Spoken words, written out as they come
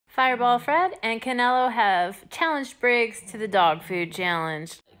Fireball Fred and Canelo have challenged Briggs to the dog food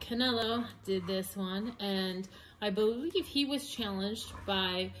challenge. Canelo did this one, and I believe he was challenged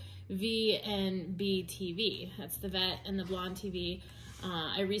by V&B TV. That's the vet and the blonde TV.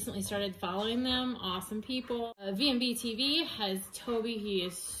 I recently started following them. Awesome people. V&B TV has Toby. He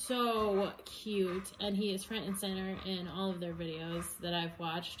is so cute, and he is front and center in all of their videos that I've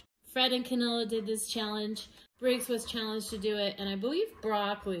watched. Fred and Canelo did this challenge. Briggs was challenged to do it, and I believe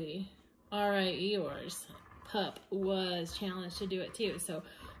Broccoli, R.I.E.'s pup, was challenged to do it too. So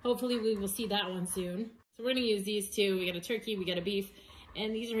hopefully we will see that one soon. So we're gonna use these two. We got a turkey, we got a beef,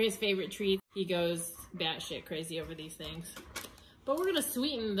 and these are his favorite treats. He goes batshit crazy over these things. But we're gonna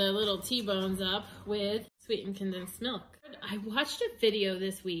sweeten the little T-bones up with sweetened condensed milk. I watched a video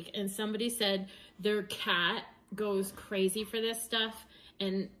this week and somebody said their cat goes crazy for this stuff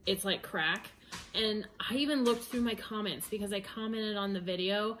and it's like crack. And I even looked through my comments because I commented on the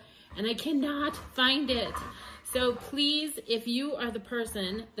video and I cannot find it. So please, if you are the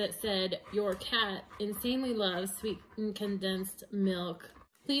person that said your cat insanely loves sweetened condensed milk,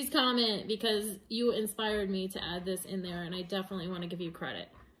 please comment because you inspired me to add this in there and I definitely want to give you credit.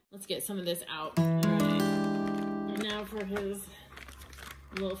 Let's get some of this out. All right. And now for his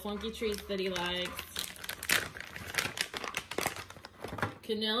little funky treats that he likes.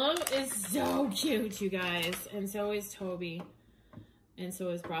 Canelo is so cute, you guys, and so is Toby, and so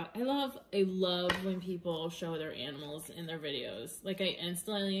is Brock. I love when people show their animals in their videos. Like, I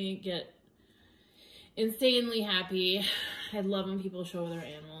instantly get insanely happy. I love when people show their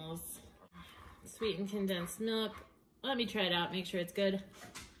animals. Sweetened condensed milk. Let me try it out, make sure it's good.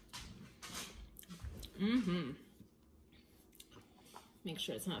 Make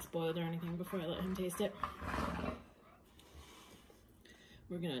sure it's not spoiled or anything before I let him taste it.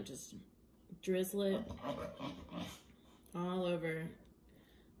 We're gonna just drizzle it all over.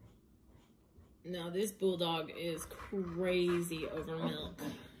 Now this Bulldog is crazy over milk.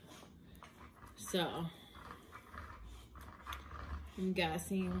 So, I'm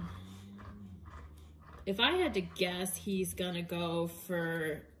guessing, if I had to guess, he's gonna go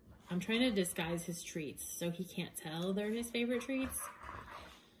for, I'm trying to disguise his treats so he can't tell they're his favorite treats.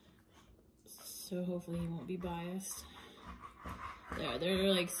 So hopefully he won't be biased. There,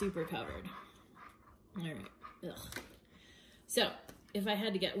 they're like super covered. All right. Ugh. So, if I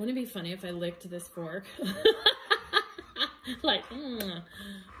had to get, wouldn't it be funny if I licked this fork? Like, oh,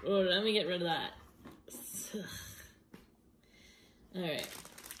 let me get rid of that. All right.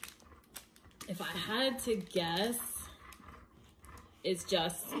 If I had to guess, it's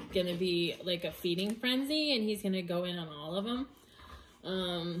just gonna be like a feeding frenzy and he's gonna go in on all of them.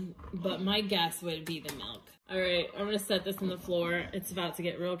 But my guess would be the milk. All right, I'm gonna set this on the floor. It's about to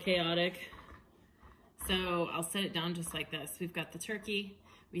get real chaotic. So I'll set it down just like this. We've got the turkey.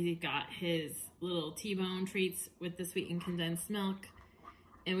 We've got his little T-bone treats with the sweetened condensed milk.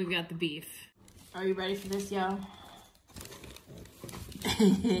 And we've got the beef. Are you ready for this, yo?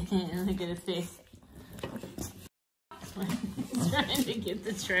 Look at his face. He's trying to get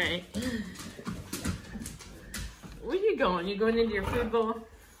the tray. Where are you going? You going into your food bowl?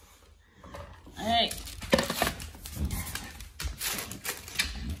 All right.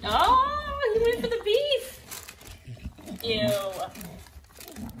 Oh, he went for the beef. Ew.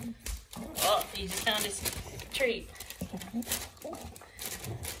 Oh, he just found his treat.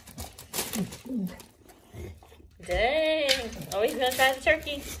 Dang. Oh, he's gonna try the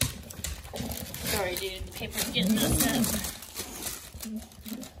turkey. Sorry, dude. The paper's getting messed up.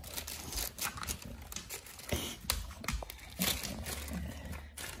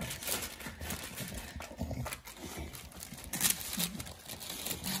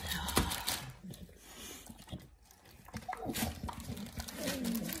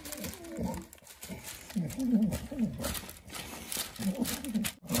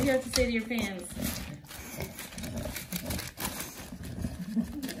 What do you have to say to your fans?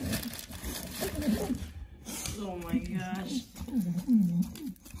 Oh my gosh.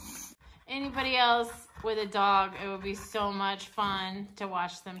 Anybody else with a dog, it would be so much fun to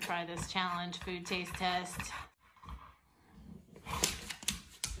watch them try this challenge food taste test.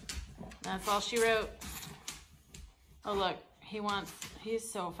 That's all she wrote. Oh look,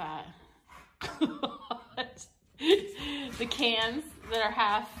 he's so fat. The cans that are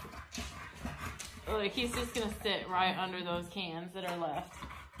half, like, he's just gonna sit right under those cans that are left.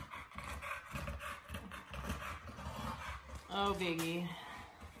 Oh, Biggie.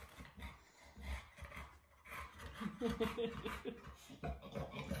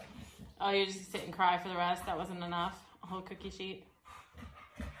 Oh, you're just gonna sit and cry for the rest? That wasn't enough? A whole cookie sheet?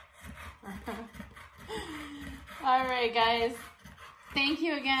 All right, guys. Thank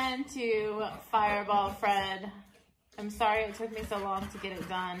you again to Fireball Fred. I'm sorry it took me so long to get it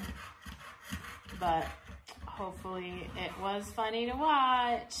done, but hopefully it was funny to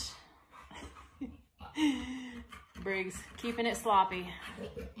watch. Briggs, keeping it sloppy.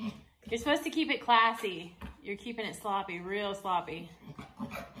 You're supposed to keep it classy. You're keeping it sloppy, real sloppy.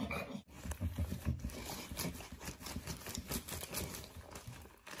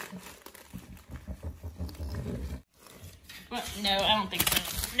 Well, no, I don't think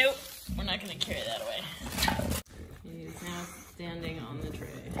so. Nope, we're not gonna carry that away. He's now standing on the